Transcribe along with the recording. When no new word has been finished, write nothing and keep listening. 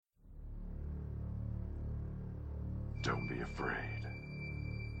Don't be afraid.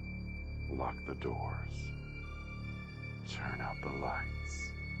 Lock the doors. Turn out the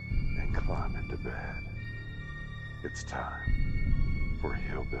lights and climb into bed. It's time for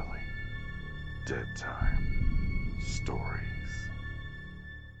Hillbilly Dead Time Stories.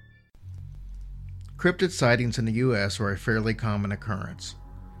 Cryptid sightings in the U.S. are a fairly common occurrence.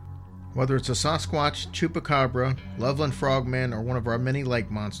 Whether it's a Sasquatch, Chupacabra, Loveland Frogman, or one of our many lake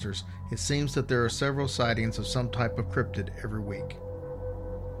monsters, it seems that there are several sightings of some type of cryptid every week.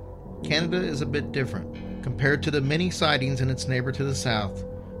 Canada is a bit different. Compared to the many sightings in its neighbor to the south,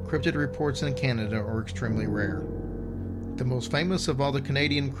 cryptid reports in Canada are extremely rare. The most famous of all the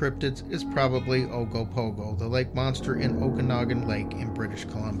Canadian cryptids is probably Ogopogo, the lake monster in Okanagan Lake in British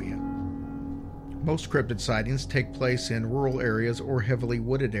Columbia. Most cryptid sightings take place in rural areas or heavily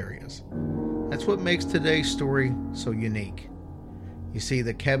wooded areas. That's what makes today's story so unique. You see,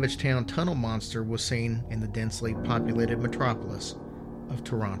 the Cabbagetown Tunnel Monster was seen in the densely populated metropolis of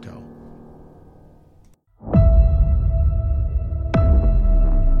Toronto.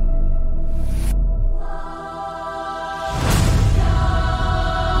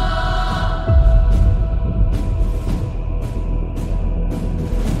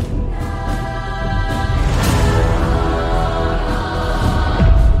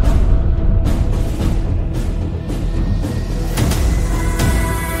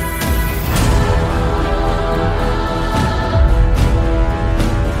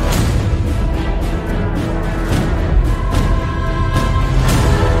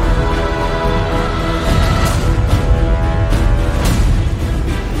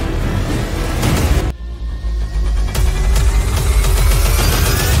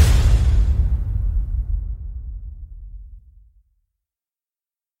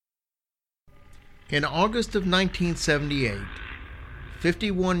 In August of 1978,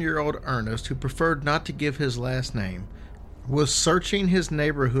 51-year-old Ernest, who preferred not to give his last name, was searching his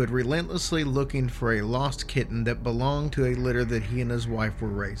neighborhood relentlessly looking for a lost kitten that belonged to a litter that he and his wife were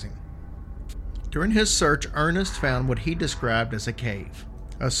raising. During his search, Ernest found what he described as a cave.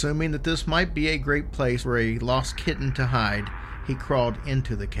 Assuming that this might be a great place for a lost kitten to hide, he crawled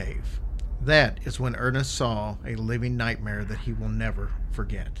into the cave. That is when Ernest saw a living nightmare that he will never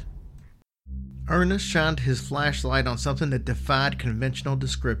forget. Ernest shined his flashlight on something that defied conventional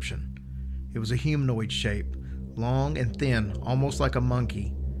description. It was a humanoid shape, long and thin, almost like a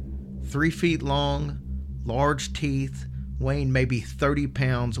monkey. 3 feet long, large teeth, weighing maybe 30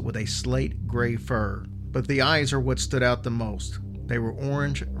 pounds with a slate gray fur. But the eyes are what stood out the most. They were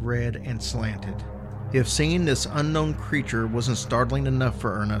orange, red, and slanted. If seeing this unknown creature wasn't startling enough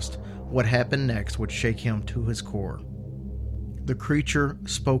for Ernest, what happened next would shake him to his core. The creature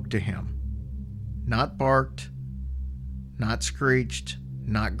spoke to him. Not barked, not screeched,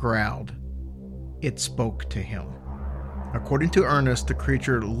 not growled. It spoke to him. According to Ernest, the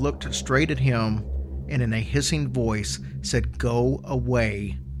creature looked straight at him and in a hissing voice said, "Go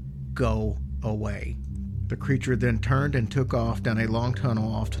away, go away." The creature then turned and took off down a long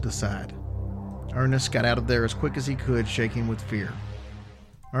tunnel off to the side. Ernest got out of there as quick as he could, shaking with fear.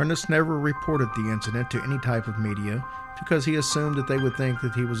 Ernest never reported the incident to any type of media because he assumed that they would think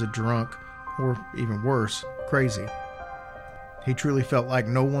that he was a drunk or, even worse, crazy. He truly felt like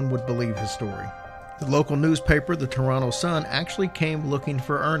no one would believe his story. The local newspaper, the Toronto Sun, actually came looking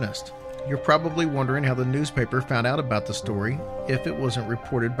for Ernest. You're probably wondering how the newspaper found out about the story if it wasn't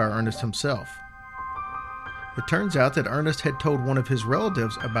reported by Ernest himself. It turns out that Ernest had told one of his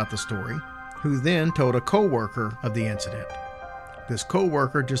relatives about the story, who then told a co-worker of the incident. This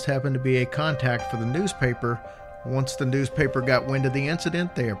co-worker just happened to be a contact for the newspaper. Once the newspaper got wind of the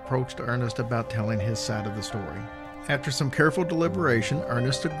incident, they approached Ernest about telling his side of the story. After some careful deliberation,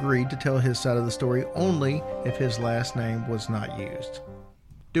 Ernest agreed to tell his side of the story only if his last name was not used.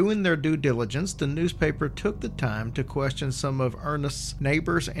 Doing their due diligence, the newspaper took the time to question some of Ernest's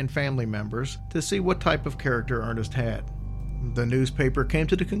neighbors and family members to see what type of character Ernest had. The newspaper came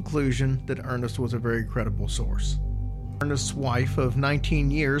to the conclusion that Ernest was a very credible source. Ernest's wife of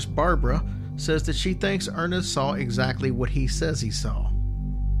 19 years, Barbara, says that she thinks Ernest saw exactly what he says he saw.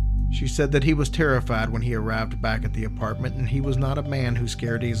 She said that he was terrified when he arrived back at the apartment and he was not a man who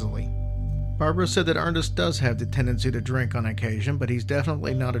scared easily. Barbara said that Ernest does have the tendency to drink on occasion, but he's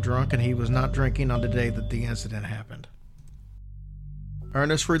definitely not a drunk and he was not drinking on the day that the incident happened.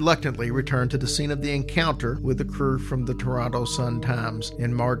 Ernest reluctantly returned to the scene of the encounter with the crew from the Toronto Sun-Times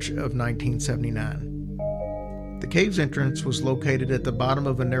in March of 1979. The cave's entrance was located at the bottom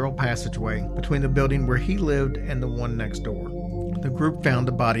of a narrow passageway between the building where he lived and the one next door. The group found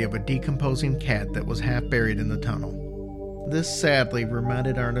the body of a decomposing cat that was half buried in the tunnel. This sadly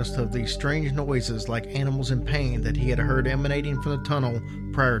reminded Ernest of the strange noises like animals in pain that he had heard emanating from the tunnel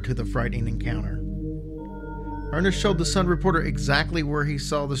prior to the frightening encounter. Ernest showed the Sun reporter exactly where he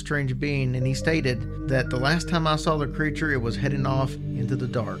saw the strange being, and he stated that the last time I saw the creature, it was heading off into the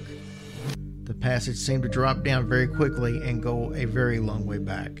dark. The passage seemed to drop down very quickly and go a very long way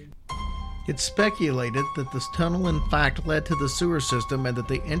back. It's speculated that this tunnel in fact led to the sewer system and that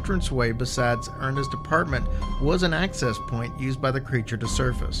the entranceway besides Ernest's apartment was an access point used by the creature to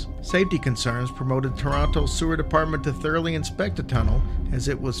surface. Safety concerns promoted Toronto's sewer department to thoroughly inspect the tunnel, as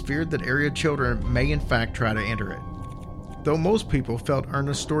it was feared that area children may in fact try to enter it. Though most people felt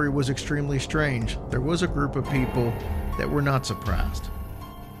Ernest's story was extremely strange, there was a group of people that were not surprised: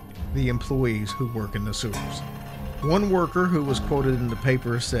 the employees who work in the sewers. One worker who was quoted in the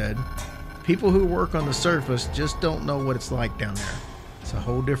paper said, "People who work on the surface just don't know what it's like down there. It's a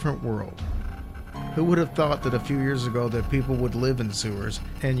whole different world. Who would have thought that a few years ago that people would live in sewers,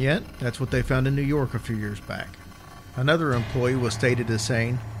 and yet that's what they found in New York a few years back." Another employee was stated as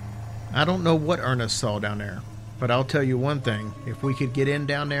saying, "I don't know what Ernest saw down there, but I'll tell you one thing, if we could get in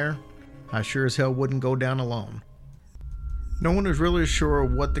down there, I sure as hell wouldn't go down alone." No one is really sure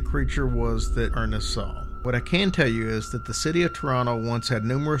what the creature was that Ernest saw. What I can tell you is that the city of Toronto once had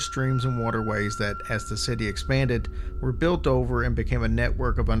numerous streams and waterways that, as the city expanded, were built over and became a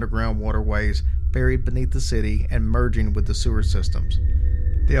network of underground waterways buried beneath the city and merging with the sewer systems.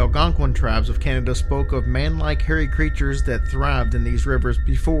 The Algonquin tribes of Canada spoke of man-like hairy creatures that thrived in these rivers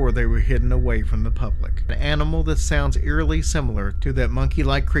before they were hidden away from the public. An animal that sounds eerily similar to that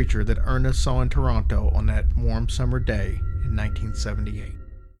monkey-like creature that Ernest saw in Toronto on that warm summer day in 1978.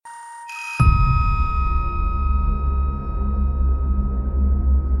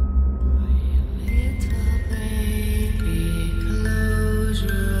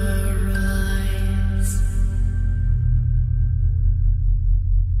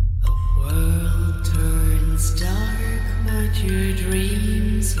 Dark, but your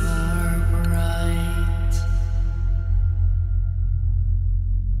dreams are bright.